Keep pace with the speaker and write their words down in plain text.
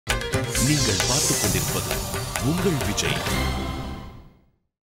நீங்கள் பார்த்துக் கொண்டிருப்பது உங்கள் விஜய்.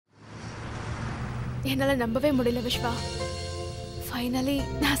 என்னால நம்பவே முடியல விஸ்வா. ஃபைனலி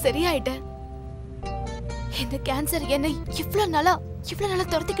நான் சரியாயிட்டேன். இந்த கேன்சர் என்னை இவ்வளவு நாளா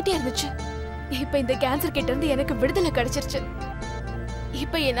துரத்திக்கிட்டே இருந்துச்சு. இப்ப இந்த கேன்சர் கிட்ட இருந்து எனக்கு விடுதலை கிடைச்சிருச்சு.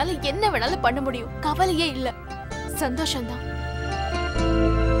 இப்ப என்னால என்ன வேணாலும் பண்ண முடியும். கவலையே இல்ல, சந்தோஷம்தான்.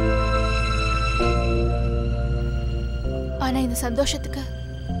 ஆனா இந்த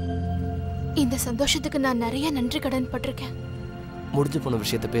சந்தோஷத்துக்கு நான் நிறைய நன்றி கடன் பட்டிருக்கேன். முடிஞ்சு போன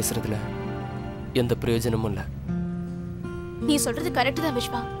விஷயத்த பேசுறதுல எந்த பிரயோஜனமும் இல்ல. நீ சொல்றது கரெக்ட் தான்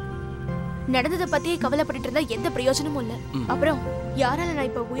விஸ்வா. நடந்ததை பத்தியே கவலைப்பட்டு இருந்தா எந்த பிரயோஜனமும் இல்ல. அப்புறம் யாரால நான்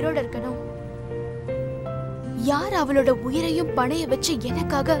இப்ப உயிரோட இருக்கணும்? யார் அவளோட உயிரையும் பணைய வச்சு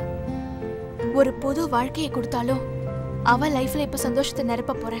எனக்காக ஒரு புது வாழ்க்கையை கொடுத்தாலும் அவ லைஃப்ல இப்ப சந்தோஷத்தை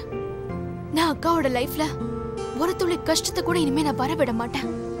நிரப்ப போறேன். நான் அக்காவோட லைஃப்ல ஒரு துளி கஷ்டத்தை கூட இனிமே நான் வரவிட மாட்டேன்.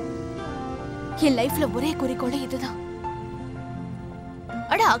 என் லைஃப்ல ஒரே குறிக்கோளே இதுதான்.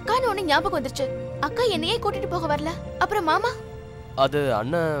 அட அக்கான்னு ஒண்ணு ஞாபகம் வந்துருச்சு. அக்கா என்னையே கூட்டிட்டு போக வரல. அப்புறம் மாமா? அது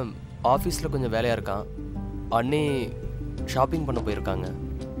அண்ணன் ஆபீஸ்ல கொஞ்சம் வேலையா இருக்கான். அண்ணி ஷாப்பிங் பண்ண போயிருக்காங்க.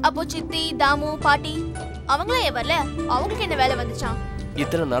 அப்போ சித்தி, தாமு, பாட்டி அவங்களே வரல? அவங்களுக்கு என்ன வேலை வந்துச்சான்?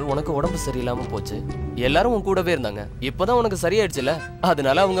 இத்தனை நாள் உனக்கு உடம்பு சரியில்லாம போச்சு. எல்லாரும் உன் கூடவே இருந்தாங்க. இப்பதான் உனக்கு சரியாயிடுச்சுல,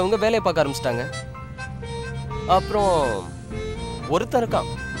 அதனால அவங்க வேலையை பார்க்க ஆரம்பிச்சிட்டாங்க. அப்புறம் ஒருத்தன்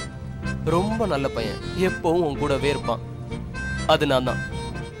இருக்கான், ரொம்ப நல்ல பையன், எப்பவும் உன் கூடவே இருப்பான். அது நான் தான்.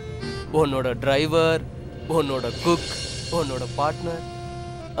 உன்னோட டிரைவர், உன்னோட குக், உன்னோட பார்ட்னர்.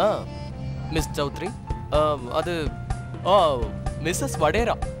 மிஸ் சௌத்ரி, அது மிஸ்ஸஸ்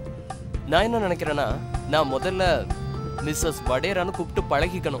வடேரா. நான் என்ன நினைக்கிறேன்னா, நான் முதல்ல மிஸ்ஸஸ் வடேரான்னு கூப்பிட்டு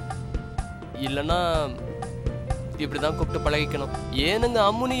பழகிக்கணும். இல்லைன்னா இப்படிதான் கூப்பிட்டு பழகிக்கணும். ஏனுங்க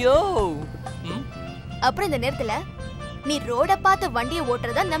அம்முனியோ? அப்புறம் இந்த நேரத்துல நீ ரோட பார்த்து வண்டியை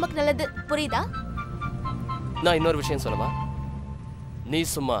ஓட்டுறதா நமக்கு நல்லது, புரியுதா? நான் இன்னொரு விஷயம் சொல்லவா? நீ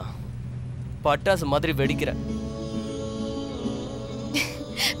சும்மா பட்டாசு மாதிரி வெடிக்கிற.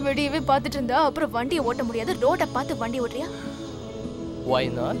 வெடியவே பார்த்துட்டு இருந்தா அப்புறம் வண்டியை ஓட்ட முடியாது. ரோட பார்த்து வண்டி ஓட்டுறியா? Why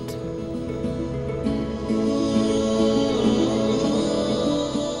not?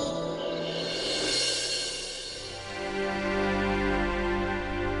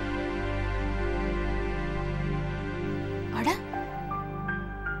 அட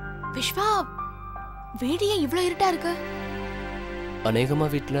விஸ்வா, வீடியே இவ்வளவு இருட்டா இருக்கு. அநேகமா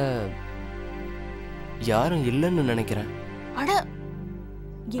வீட்ல யாரும் இல்லைன்னு நினைக்கிறேன். அட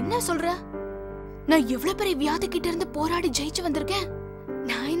என்ன சொல்ற? நான் எவ்வளவு பெரிய வியாதி கிட்ட இருந்து போராடி ஜெயிச்சு வந்திருக்கேன்.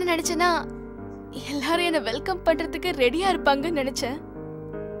 நான் என்ன நினைச்சேன்னா, எல்லாரும் என்ன வெல்கம் பண்றதுக்கு ரெடியா இருப்பாங்கன்னு நினைச்சேன்.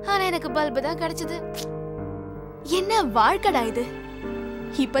 ஆனா எனக்கு பல்பு தான் கிடைச்சது. என்ன வாழ்க்கடா இது?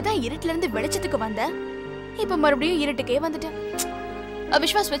 இப்பதான் இருட்டுல இருந்து வெளிச்சத்துக்கு வந்த, இப்ப மறுபடியும் இருட்டுக்கே வந்துட்டேன்.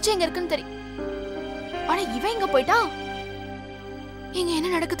 அவிஸ்வா ஸ்விட்ச் எங்க இருக்குன்னு தெரியும். ஆனா இவன் எங்க போயிட்டான்? இங்க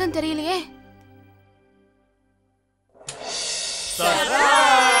என்ன நடக்குதுன்னு தெரியலையே.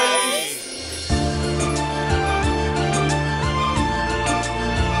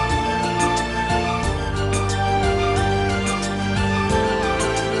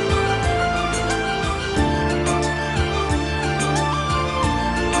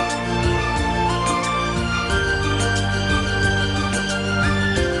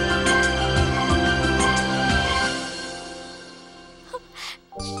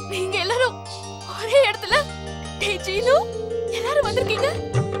 நீங்க எல்லாரும் ஒரே இடத்துல எல்லாரும் வந்திருக்கீங்க.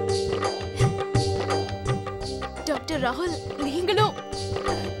 டாக்டர் ராகுல், நீங்களும்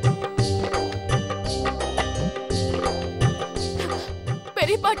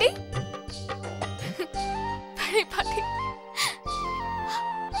பெரிய பாட்டி,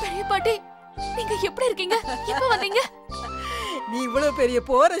 நீங்க எப்படி இருக்கீங்க? எப்ப வந்தீங்க? நீ இவ்வளவு பெரிய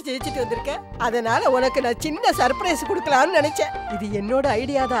போரை ஜெயிச்சுட்டு வந்திருக்க, அதனால உனக்கு நான் சின்ன சர்ப்ரைஸ் கொடுக்கலாம்னு நினைச்சேன். இது என்னோட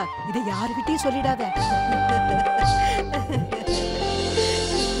ஐடியா தான், இதை யாருகிட்டயும் சொல்லிடாத.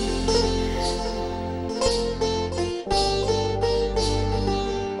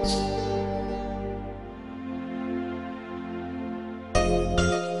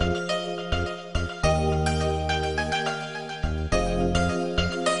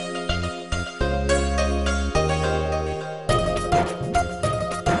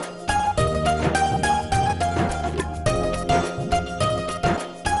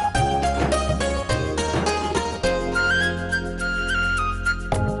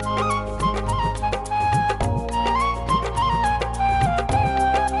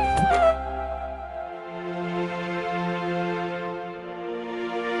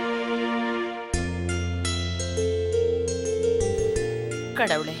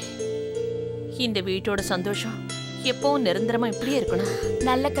 கடவுளே, இந்த வீட்டோட சந்தோஷம் எப்பவும் நிரந்தரமா இப்படியே இருக்கணும்.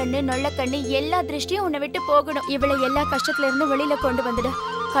 நல்ல கண்ணு நொல்ல கண்ணு எல்லா திருஷ்டியும் உன்னை விட்டு போகணும். இவளை எல்லா கஷ்டத்துல இருந்து வெளியில கொண்டு வந்துடு.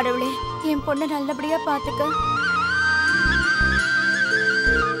 கடவுளே, என் பொண்ணை நல்லபடியா பாத்துக்க.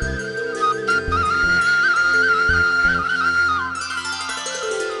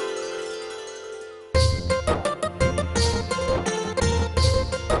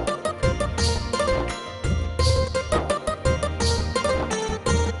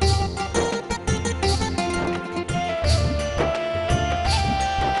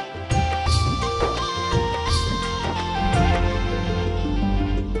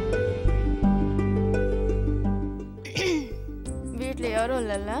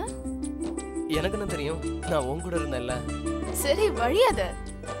 எனக்கு என்ன தெரியும், நான் உன் கூட இருந்தேன்ல. சரி வழியாத,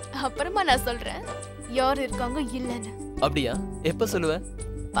 அப்புறமா நான் சொல்றேன் யார் இருக்காங்க இல்லன்னு. அப்படியா? எப்ப சொல்லுவ?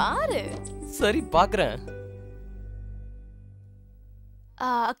 பாரு. சரி பாக்குறேன்.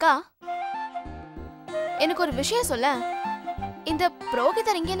 அக்கா, எனக்கு ஒரு விஷயம் சொல்ல. இந்த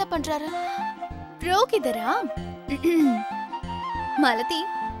புரோகிதர் இங்க என்ன பண்றாரு? புரோகிதரா? மலதி,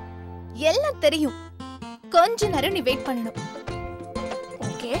 எல்லாம் தெரியும். கொஞ்ச நேரம் நீ வெயிட் பண்ணணும்.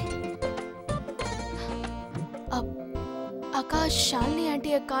 ஓகே? அக்கா, ஷாலினி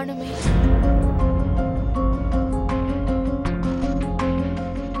ஆண்டியை காணுமே.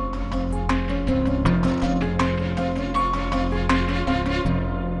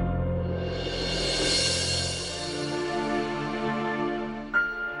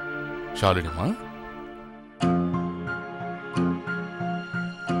 ஷாலினிமா,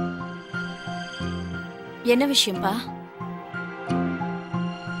 என்ன விஷயம்பா?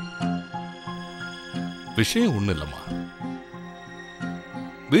 விஷயம் ஒண்ணு இல்லம்மா.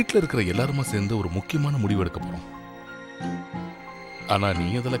 வீட்டுல இருக்கிற எல்லாருமா சேர்ந்து ஒரு முக்கியமான முடிவு எடுக்க போறோம். ஆனா நீ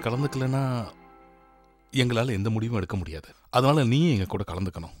அதுல கலந்துக்கலன்னா எங்களால எந்த முடிவும் எடுக்க முடியாது. அதனால நீ எங்க கூட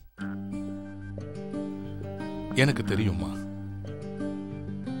கலந்துக்கணும். எனக்கு தெரியுமா,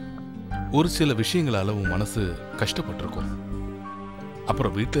 ஒரு சில விஷயங்களால உன் மனசு கஷ்டப்பட்டிருக்கும்.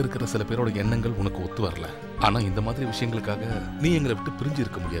 அப்புறம் வீட்டுல இருக்கிற சில பேரோட எண்ணங்கள் உனக்கு ஒத்து வரல. ஆனா இந்த மாதிரி விஷயங்களுக்காக நீ எங்களை விட்டு பிரிஞ்சு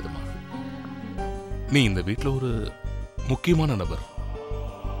இருக்க முடியாதுமா. நீ இந்த வீட்டுல ஒரு முக்கியமான நபர்.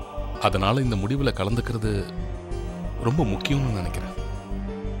 அதனால இந்த முடிவுல கலந்துக்கிறது ரொம்ப முக்கியம்னு நினைக்கிறேன்.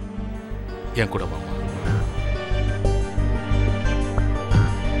 என் கூட வாமா.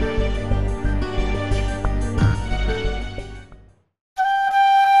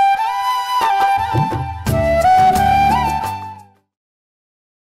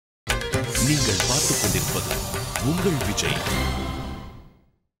 நீங்கள் பார்த்துக் கொண்டிருப்பது உங்கள் விஜய்.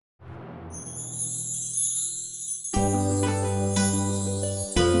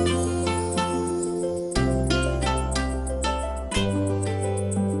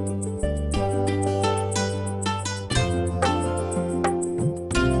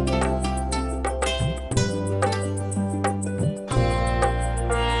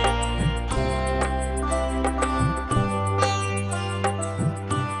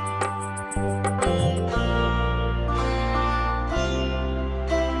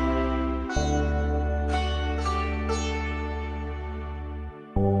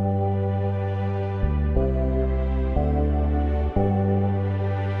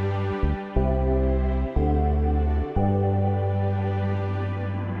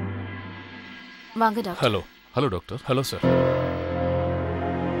 வாங்க doctor. Hello. Hello doctor. Hello sir.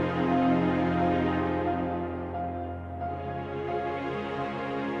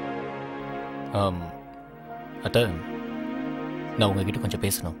 அத்தை, நான் உங்ககிட்ட கொஞ்சம்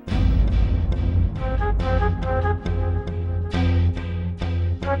பேசணும்.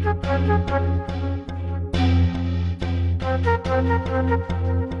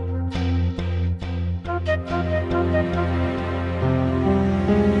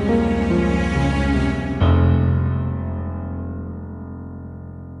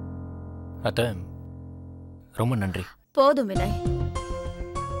 அத்தை, ரொம்ப நன்றி. போதும் வினய்,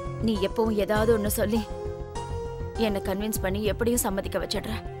 நீ எப்பவும் ஏதாவது ஒண்ணு சொல்லி என்னை கன்வின்ஸ் பண்ணி எப்படியும் சம்மதிக்க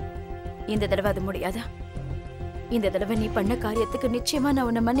வச்சிடுற. இந்த தடவை அது முடியாதா? இந்த தடவை நீ பண்ண காரியத்துக்கு நிச்சயமா நான்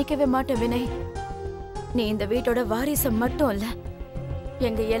உன்னை மன்னிக்கவே மாட்டேன் வினய். நீ இந்த வீட்டோட வாரிசம் மட்டும் இல்ல,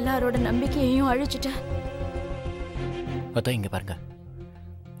 எங்க எல்லாரோட நம்பிக்கையையும் அழிச்சிட்ட. அத்தை, இங்க பாருங்க,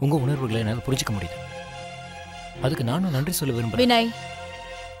 உங்க உணர்வுகளை என்னால் புரிஞ்சுக்க முடியுது. அதுக்கு நானும் நன்றி சொல்ல விரும்புறேன். வினய்,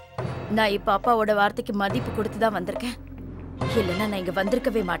 நான் இப்ப அப்பாவோட வார்த்தைக்கு மதிப்பு கொடுத்துதான் வந்திருக்கேன். இல்லைன்னா நான் இங்க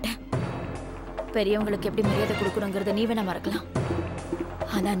வந்திருக்கவே மாட்டேன். பெரியவங்களுக்கு எப்படி மரியாதை கொடுக்கணுங்கிறத நீ வேணா மறக்கலாம்,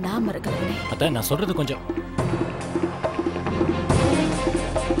 ஆனா நான் மறக்கல. அத்தை, நான் சொல்றது கொஞ்சம்.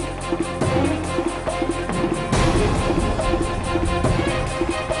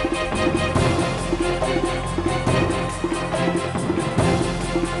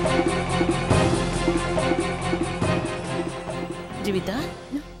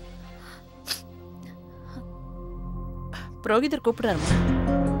 புரோகிதர் கூப்பிடுறாருமா.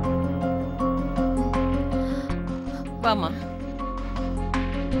 வாமா.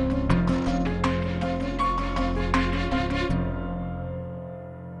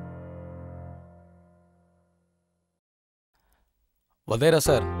 வதேரா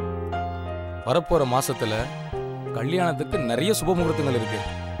சார், வரப்போற மாசத்துல கல்யாணத்துக்கு நிறைய சுப முகூர்த்தங்கள் இருக்கு.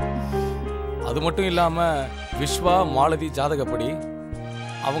 அது மட்டும் இல்லாம விஸ்வா மாலதி ஜாதகப்படி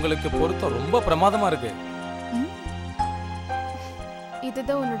அவங்களுக்கு பொருத்தம் ரொம்ப பிரமாதமா இருக்கு.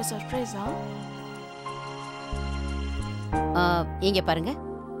 இதுதான் உன்னோட சர்ப்ரைஸா? இங்க பாருங்க,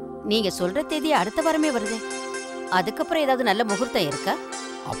 நீங்க சொல்ற தேதி அடுத்த வாரமே வருது. அதுக்கப்புறம் ஏதாவது நல்ல முகூர்த்தம் இருக்கா?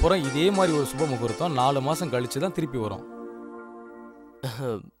 அப்புறம் இதே மாதிரி ஒரு சுப முகூர்த்தம் 4 மாசம் கழிச்சு தான் திருப்பி வரும்.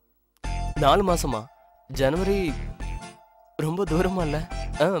 4 மாசமா? ஜனவரி ரொம்ப தூரமா இல்ல?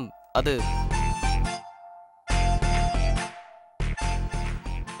 அது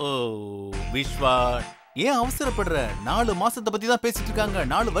ஓ விஸ்வா, ஏன் அவசரப்படுற? 4 மாசத்தை பத்தி தான் பேசிட்டு இருக்காங்க,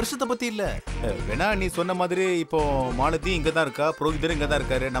 4 வருஷத்தை பத்தி இல்ல. வேணா நீ சொன்ன மாதிரி இப்போ மாலதி இங்க தான் இருக்கா, புரோகிதர் இங்க தான்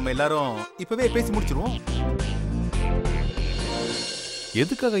இருக்காரு, நம்ம எல்லாரும் இப்பவே பேசி முடிச்சிருவோம்.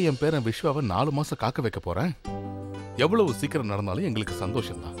 எதுக்காக என் பேரன் விஸ்வாவை 4 மாசம் காக்க வைக்க போறேன்? எவ்வளவு சீக்கிரம் நடந்தாலும் எங்களுக்கு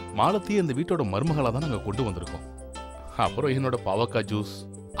சந்தோஷம் தான். மாலத்தியை இந்த வீட்டோட மருமகளா தான் நாங்க கொண்டு வந்திருக்கோம். அப்புறம் என்னோட பாவக்காய் ஜூஸ்,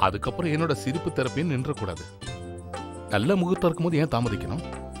 அதுக்கப்புறம் என்னோட சிரிப்பு தெரப்பின்னு நின்றக்கூடாது. நல்ல முகூர்த்தம் இருக்கும்போது ஏன் தாமதிக்கணும்?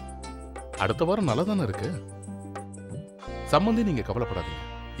 அடுத்த வாரம் நல்லா தானே இருக்கு. சம்பந்தி, நீங்க கவலைப்படாதீங்க,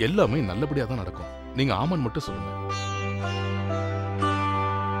 எல்லாமே நல்லபடியா தான் நடக்கும். நீங்க ஆமன் மட்டும் சொல்லுங்க.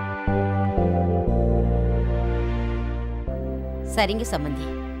 சரிங்க சம்பந்தி.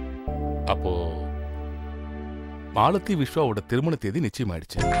 அப்போ மாலத்தி விஸ்வாவோட திருமண தேதி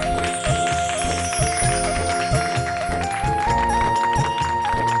நிச்சயமாயிடுச்சு.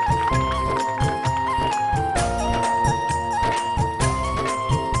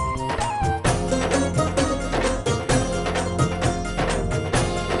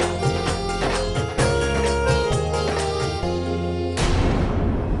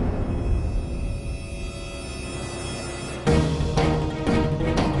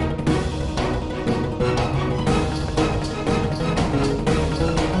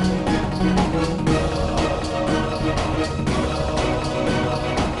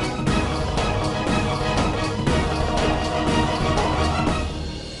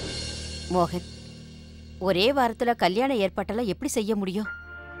 மோகன், ஒரே வாரத்துல கல்யாண ஏற்பாட்டெல்லாம் எப்படி செய்ய முடியும்?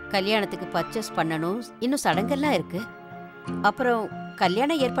 கல்யாணத்துக்கு பர்ச்சேஸ் பண்ணணும், இன்னும் சடங்கெல்லாம் இருக்கு. அப்புறம்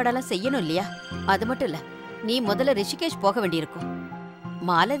கல்யாண ஏற்பாடெல்லாம் செய்யணும் இல்லையா? அது மட்டும் இல்ல, நீ முதல்ல ரிஷிகேஷ் போக வேண்டியிருக்கும்.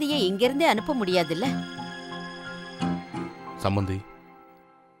 மாலதியை இங்கிருந்தே அனுப்ப முடியாதுல்ல? சம்பந்தி,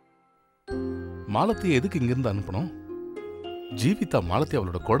 மாலத்தியை எதுக்கு இங்கிருந்து அனுப்பணும்? ஜீவிதா மாலத்தி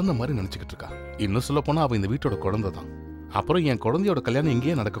அவளோட குழந்தை மாதிரி நினைச்சுக்கிட்டு இருக்கா. இன்னும் சொல்ல போனா அவ இந்த வீட்டோட குழந்தை தான். அப்புறம் என் குழந்தையோட கல்யாணம்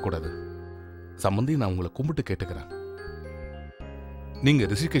இங்கேயே நடக்கக்கூடாது. சம்பந்தி, நான் உங்களை கும்பிட்டு கேட்டுக்கிறேன், நீங்க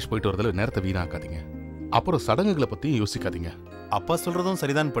ரிஷிகேஷ் போயிட்டு வரதுல நேரத்தை வீணாக்காதீங்க. அப்புறம் சடங்குகளை பத்தியும் யோசிக்காதீங்க. அப்பா சொல்றதும்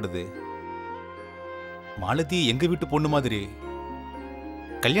சரிதான் படுது. மாலதி எங்க வீட்டு பொண்ணு மாதிரி.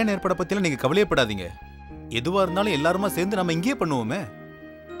 கல்யாண ஏற்பாட பத்திலாம் நீங்க கவலையப்படாதீங்க. எதுவா இருந்தாலும் எல்லாருமா சேர்ந்து நம்ம இங்கேயே பண்ணுவோமே.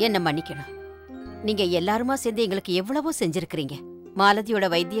 என்ன மன்னிக்கணும், நீங்க எல்லாருமா சேர்ந்து எங்களுக்கு எவ்வளவோ செஞ்சிருக்கிறீங்க. மாலதியோட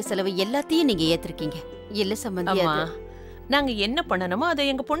வைத்திய செலவு எல்லாத்தையும் நீங்க ஏத்திருக்கீங்க. இல்ல சம்பந்தி, நாங்க என்ன பண்ணணுமோ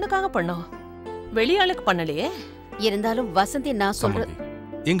அதை எங்க பொண்ணுக்காக பண்ணோம், வெளியாளுக்கு பண்ணலையே. இருந்தாலும் வசந்தி, நான் சொல்றேன்,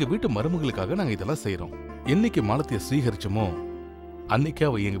 எங்க வீட்டு மருமகளுக்காக நாங்க இதெல்லாம் செய்யறோம். என்னைக்கு மாலத்திய ஸ்வீகரிச்சோமோ அன்னைக்கு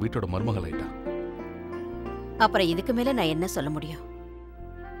அவ எங்க வீட்டோட மருமகள் ஆயிட்டா. அப்புறம் இதுக்கு மேல நான் என்ன சொல்ல முடியும்?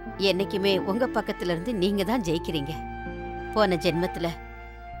 என்னைக்குமே உங்க பக்கத்துல இருந்து நீங்க தான் ஜெயிக்கிறீங்க. போன ஜென்மத்துல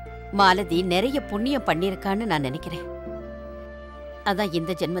மாலதி நிறைய புண்ணியம் பண்ணிருக்கான்னு நான் நினைக்கிறேன். அதான்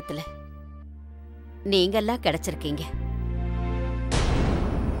இந்த ஜென்மத்துல நீங்கெல்லாம் கிடைச்சிருக்கீங்க.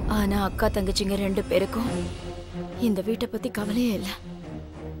 ஆனா அக்கா தங்கச்சிங்க 2 பேருக்கும் இந்த வீட்டை பத்தி கவலையே இல்லை.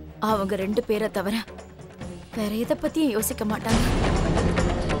 அவங்க 2 பேரை தவிர வேற எதை பத்தியும் யோசிக்க மாட்டாங்க.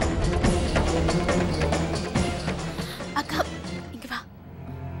 அக்கா இங்க வா.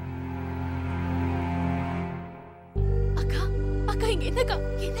 அக்கா அக்கா இங்க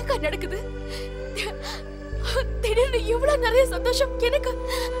என்னக்கா நடக்குது? திடீர்னு இவ்வளவு நிறைய சந்தோஷம். எனக்கு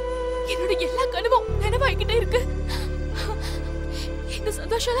என்னோட எல்லா கனவும் நினைவாகிக்கிட்டே இருக்கு. இந்த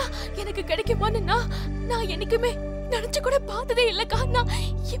சந்தோஷம் எனக்கு கிடைக்குமான்னு நான் என்னைக்குமே நினைச்சு கூட பார்த்ததே இல்லக்கா. நான்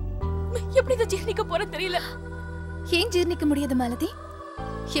எப்படி இதை ஜீர்ணிக்க போறேன்னு தெரியல. ஏன் ஜீர்ணிக்க முடியாது மாலதி?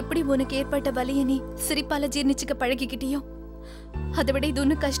 எப்படி உனக்கு ஏற்பட்ட வலியை நீ சிரிப்பால ஜீர்ணிச்சுக்க பழகிக்கிட்டியோ அதை விட இது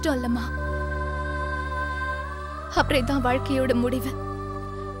ஒன்னும் கஷ்டம் இல்லம்மா. அப்புறம் தான் வாழ்க்கையோட முடிவு.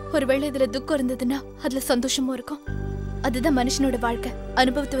 ஒருவேளை இதுல துக்கம் இருந்ததுன்னா அதுல சந்தோஷமும் இருக்கும். அதுதான் மனுஷனோட வாழ்க்கை.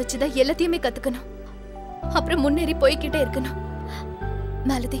 அனுபவத்தை வச்சுதான் எல்லாத்தையுமே கத்துக்கணும். அப்புறம் முன்னேறி போய்கிட்டே இருக்கணும்.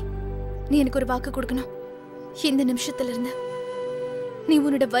 மாலதி, நீ எனக்கு ஒரு வாக்கு கொடுக்கணும். இந்த நிமிஷத்துல இருந்து நீ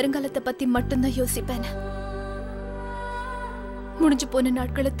உன்னோட வருங்காலத்தை பத்தி மட்டும்தான் யோசிப்பேன். முடிஞ்சு போன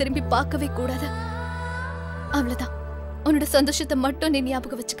நாட்களை திரும்பி பார்க்கவே கூடாது. அவ்வளவுதான். உன்னோட சந்தோஷத்தை மட்டும் நீ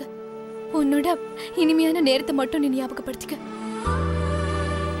ஞாபகம் வச்சுக்க. உன்னோட இனிமையான நேரத்தை மட்டும் நீ ஞாபகப்படுத்திக்க.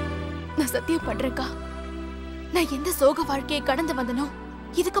 நான் சத்தியம் பண்றேன்க்கா, நான் எந்த சோக வாழ்க்கையை கடந்து வந்தனோ,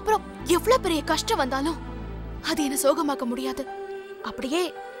 இதுக்கப்புறம் எவ்வளவு பெரிய கஷ்டம் வந்தாலும் அது என்ன சோகமாக்க முடியாது. அப்படியே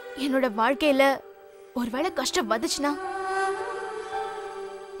என்னோட வாழ்க்கையில ஒருவேளை கஷ்டம் வந்துச்சுன்னா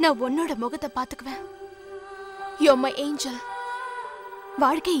நான் உன்னோட முகத்தை பாத்துக்குவேன். You my angel.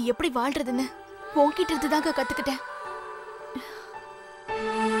 வாழ்க்கையை எப்படி வாழ்றதுன்னு உன்கிட்ட இருந்து தாங்க கத்துக்கிட்டேன்.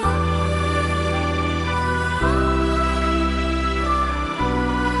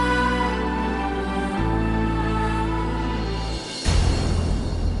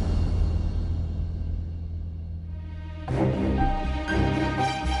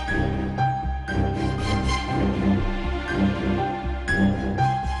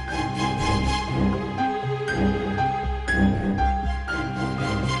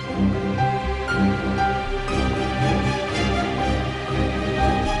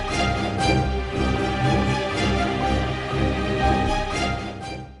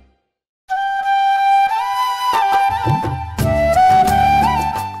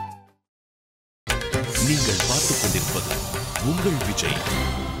 உங்கள் விஜய்.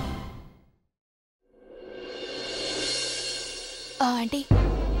 ஆண்டி,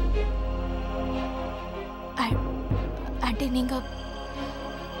 ஆண்டி,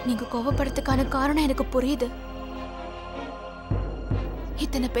 நீங்க கோவப்படுறதுக்கான காரணம் எனக்கு புரியுது.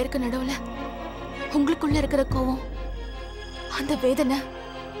 இத்தனை பேருக்கு நடுவுல உங்களுக்குள்ள இருக்கிற கோவம், அந்த வேதனை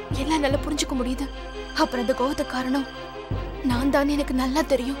எல்லாம் நல்லா புரிஞ்சுக்க முடியுது. அப்புறம் அந்த கோவத்துக்கு காரணம் நான் தான் எனக்கு நல்லா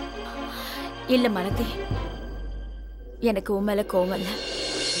தெரியும். இல்ல மலதி, எனக்கு உன் மேல கோவம் இல்ல.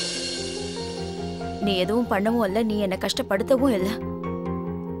 நீ எதுவும் பண்ணவும் இல்ல, நீ என்ன கஷ்டப்படுத்தவும் இல்ல.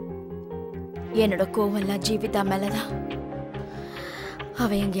 என்னோட கோவம் எல்லாம் ஜீவிதா மேலதான். அவ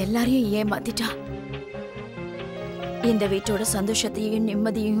எங்க எல்லாரையும் ஏமாத்திட்டா. இந்த வீட்டோட சந்தோஷத்தையும்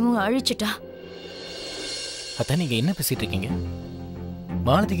நிம்மதியையும் அழிச்சிட்டா. அதான் நீங்க என்ன பேசிட்டு இருக்கீங்க?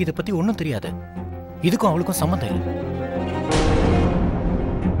 மாலதிக்கு இதை பத்தி ஒன்றும் தெரியாது. இதுக்கும் அவளுக்கும் சம்மந்தம் இல்லை.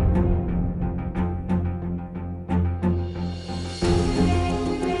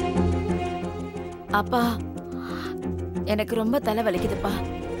 அப்பா, எனக்கு ரொம்ப தலை வலிக்குதுப்பா.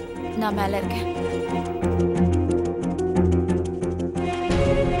 நான் மேல இருக்கேன்.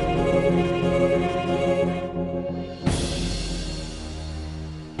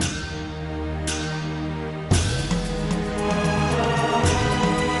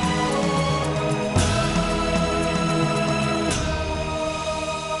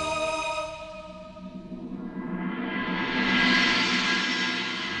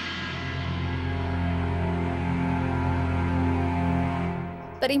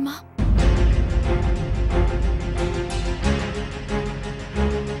 பெரியம்மா,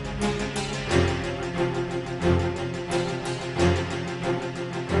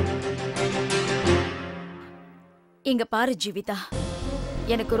 இங்க பாரு ஜீவிதா,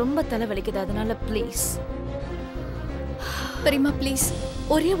 எனக்கு ரொம்ப தலை வலிக்குது. அதனால ப்ளீஸ். பெரியம்மா ப்ளீஸ்,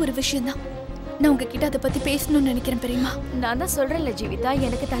 ஒரே ஒரு விஷயம் தான். நான் உங்ககிட்ட அதை பத்தி பேசணும்னு நினைக்கிறேன் பெரியம்மா. நான் தான் சொல்றேன்ல ஜீவிதா,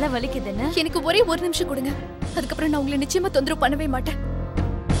 எனக்கு தலை வலிக்குதுன்னு. எனக்கு ஒரே ஒரு நிமிஷம் கொடுங்க. அதுக்கப்புறம் நான் உங்களை நிச்சயமா தொந்தரவு பண்ணவே மாட்டேன்.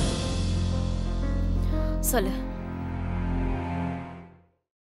 சொல்லு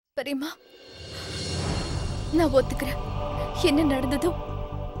பெரியம்மா. நான் ஒத்துக்கிறேன், என்ன நடந்ததோ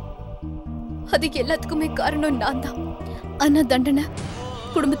அதுக்கு எல்லாத்துக்குமே காரணம் நான் தான். ஆனா தண்டனை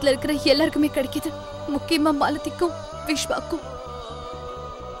குடும்பத்துல இருக்கிற எல்லாருக்குமே கிடைக்குது. முக்கியமா மாலதிக்கும் விஸ்வாக்கும்.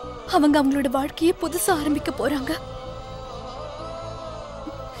 அவங்க அவங்களோட வாழ்க்கையை புதுசா ஆரம்பிக்க போறாங்க.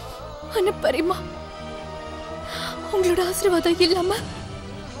 ஆனா பெரியம்மா, உங்களோட ஆசீர்வாதம் இல்லாம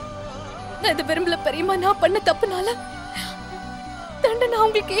நான் இதை விரும்பல பெரியம்மா. நான் பண்ண தப்புனால தண்டனை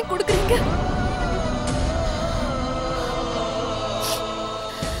அவங்களுக்கு ஏன் கொடுக்குறீங்க?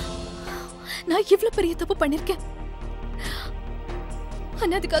 நான் இவ்வளவு பெரிய தப்பு பண்ணிருக்கேன்.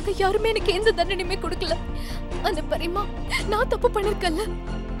 ஆனா அதுக்காக யாருமே எனக்கு எந்த தண்டனையுமே கொடுக்கல. அந்த பெரியம்மா, நான் தப்பு பண்ணிருக்கேன்ல,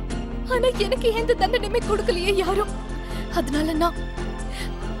 ஆனா எனக்கு எந்த தண்டனையுமே கொடுக்கலையே யாரும். அதனால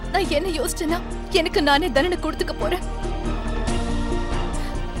நான் என்ன யோசிச்சேன்னா, எனக்கு நானே தண்டனை கொடுத்துக்க போறேன்.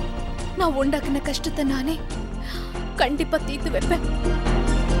 நான் உண்டாக்குன கஷ்டத்தை நானே கண்டிப்பா தீர்த்து வைப்பேன்.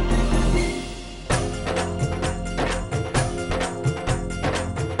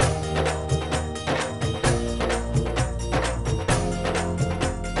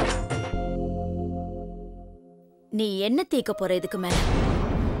 நீ என்ன தீர்க்க போற இதுக்கு மேல?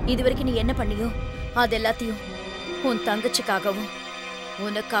 இது வரைக்கும் நீ என்ன பண்ணியோ அது எல்லாத்தையும் உன் தங்கச்சிக்காகவும்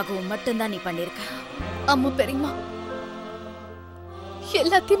உனக்காகவும் மட்டும்தான் நீ பண்ணிருக்க. அம்மா பெரியம்மா,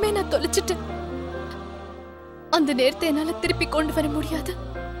 எல்லாத்தையுமே நான் தொலைச்சிட்டேன். அந்த நேரத்தை என்னால திருப்பி கொண்டு வர முடியாது.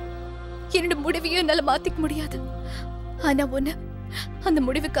 என்னோட முடிவையும் என்னால மாத்திக்க முடியாது. ஆனா ஒண்ணு, அந்த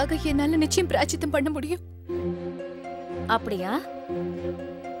முடிவுக்காக என்னால நிச்சயம் பிராயச்சித்தம் பண்ண முடியும். அப்படியா?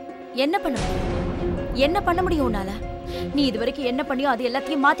 என்ன பண்ண முடியும்? என்ன பண்ண முடியும் உன்னால? நீ இதுவரைக்கும் என்ன பண்ணியோ அது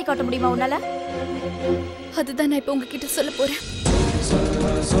எல்லாத்தையும் மாத்தி காட்ட முடியுமா உன்னால? அதுதான் நான் இப்ப உங்ககிட்ட சொல்ல போறேன்.